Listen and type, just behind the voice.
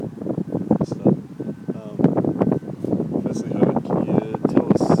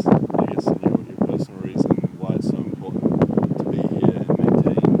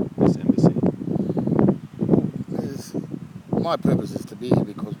my purpose is to be here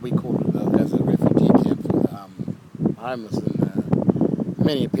because we call it as a refugee camp for the homeless and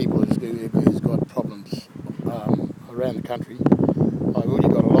many people who's got problems around the country. I've already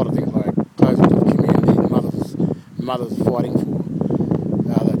got a lot of things like closing to the community, mothers fighting for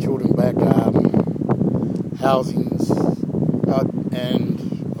their children back, housings, and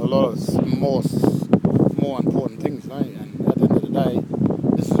a lot of more important things. You know? And at the end of the day,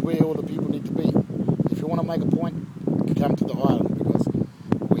 this is where all the people need to be. If you want to make a point, come to the island because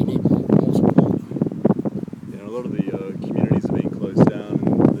we need more support. Yeah, a lot of the communities are being closed down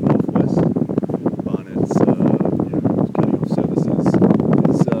in the northwest. Barnet's, cutting off services.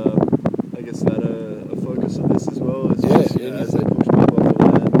 Is, I guess, that a focus of this as well? As they push people off the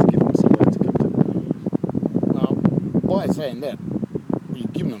land to give them somewhere to come to? By saying that,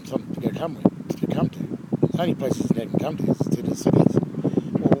 you've given them something to come to. The only places they can come to is to the cities.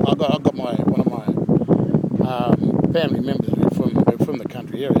 Well, I got one of my family members from the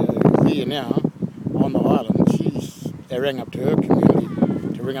country area who's here now on the island. They rang up to her community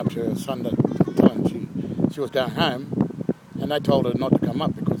to ring up to her son to tell him she was going home, and they told her not to come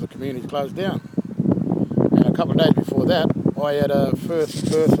up because the community's closed down. And a couple of days before that, I had a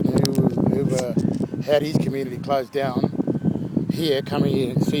first person who had his community closed down here coming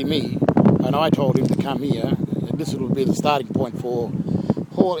here and see me, and I told him to come here. And this will be the starting point for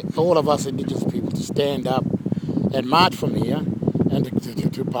all of us Indigenous people to stand up and march from here and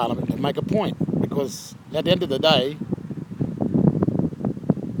to Parliament to make a point, because at the end of the day,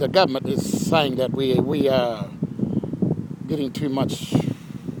 the government is saying that we are getting too much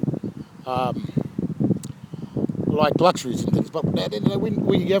like luxuries and things, but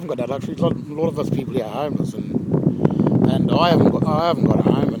we haven't got that luxury. A lot of us people here are homeless, and I haven't got a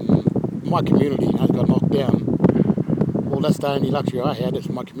home, and my community has got knocked down. Well, that's the only luxury I had. It's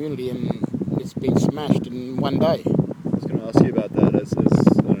my community, and it's been smashed in one day. I was going to ask you about that. I don't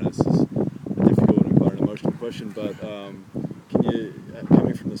know, this is a difficult and quite an emotional question, but can you,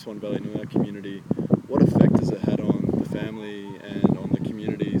 coming from the Swan Valley Noongar community, what effect has it had on the family and on the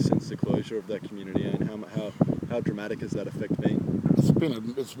community since the closure of that community, and how dramatic has that effect been? It's been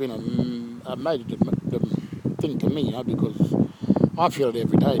a major thing to me, because I feel it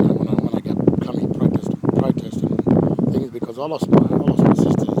every day when I come here protesting things, because I lost my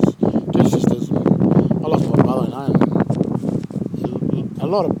sisters, two sisters, and I lost my mother and home. A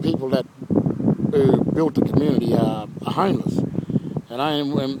lot of people who built the community are homeless, and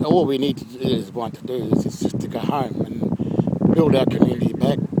all we need to do is just to go home and build our community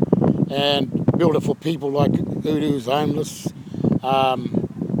back and build it for people like who's homeless,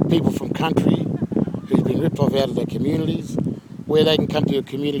 people from country who's been ripped off out of their communities, where they can come to a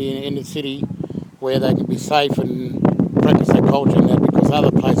community in the city where they can be safe and practice their culture and that, because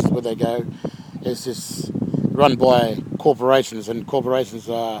other places where they go is just run by corporations, and corporations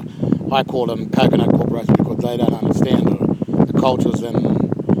are, I call them coconut corporations, because they don't understand the cultures and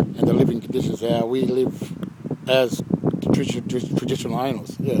the living conditions how we live as traditional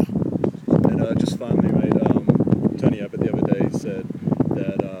owners. Yeah. And just finally, mate, Tony Abbott the other day said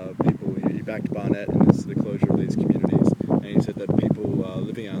that he backed Barnet and the closure of these communities, and he said that people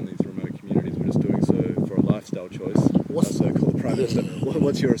living out in these remote communities were just doing so for a lifestyle choice. So-called Prime Minister.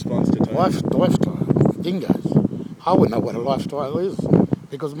 What's your response to Tony? Lifestyle? Dingoes. I wouldn't know what a lifestyle is,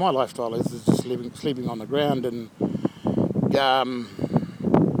 because my lifestyle is just sleeping on the ground and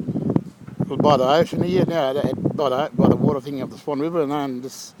by the ocean here now, by the water thing of the Swan River, and I'm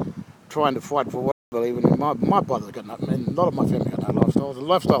just trying to fight for what I believe in. My brother's got nothing, and a lot of my family got no lifestyles. The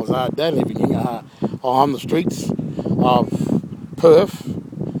lifestyles they're living in are on the streets of Perth,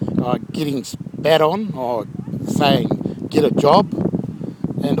 getting spat on, or saying get a job,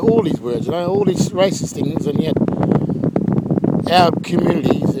 and all these words, all these racist things, and yet our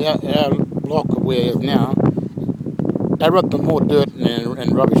communities, our block where it is now, they rub more dirt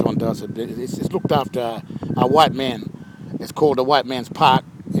and rubbish onto us. It's looked after a white man. It's called the White Man's Park.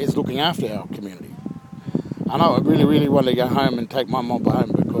 It's looking after our community. And I really, really want to go home and take my mum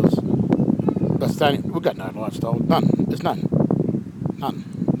home, because we've got no lifestyle. None. There's none.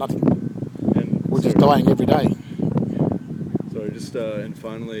 Nothing. And we're just dying every day. So and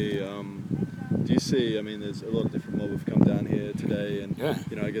finally, do you see, there's a lot of different mobs have come down here today, and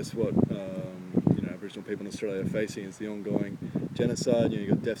I guess what Aboriginal people in Australia are facing is the ongoing genocide. You've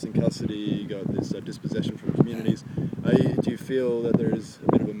got deaths in custody, you've got this dispossession from communities. Do you feel that there is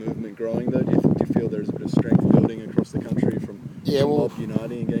a bit of a movement growing, though? Do you feel there's a bit of strength building across the country from mob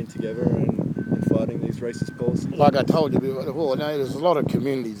uniting and getting together and fighting these racist policies? Like I told you before, there's a lot of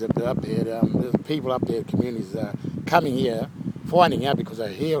communities up there. There's people up there, communities coming here, finding out because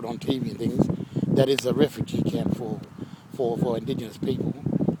they hear it on TV and things, that it's a refugee camp for for Indigenous people.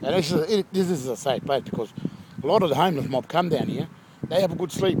 And this is a safe place because a lot of the homeless mob come down here. They have a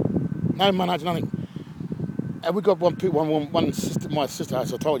good sleep, no manage, nothing. And we got one sister, my sister,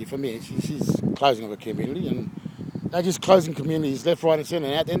 as I told you, for me, she's closing of a community, and they're just closing communities left, right, and centre.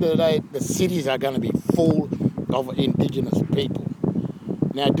 And at the end of the day, the cities are going to be full of Indigenous people.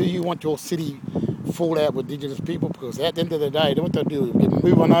 Now, do you want your city full out with Indigenous people? Because at the end of the day, what they'll do is give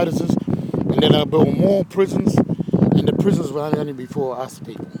move on notices, and then they'll build more prisons, and the prisons will only be for us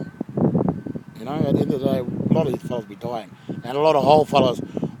people. You know, at the end of the day, a lot of these fellas will be dying, and a lot of whole fellas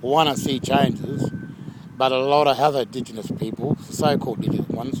want to see changes, but a lot of other Indigenous people, so-called Indigenous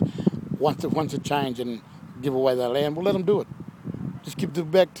ones, want to change and give away their land. Well, let them do it. Just give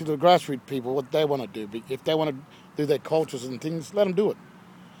it back to the grassroots people what they want to do. If they want to do their cultures and things, let them do it.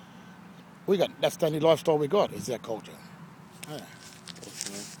 That's the only lifestyle we got, is our culture. Yeah.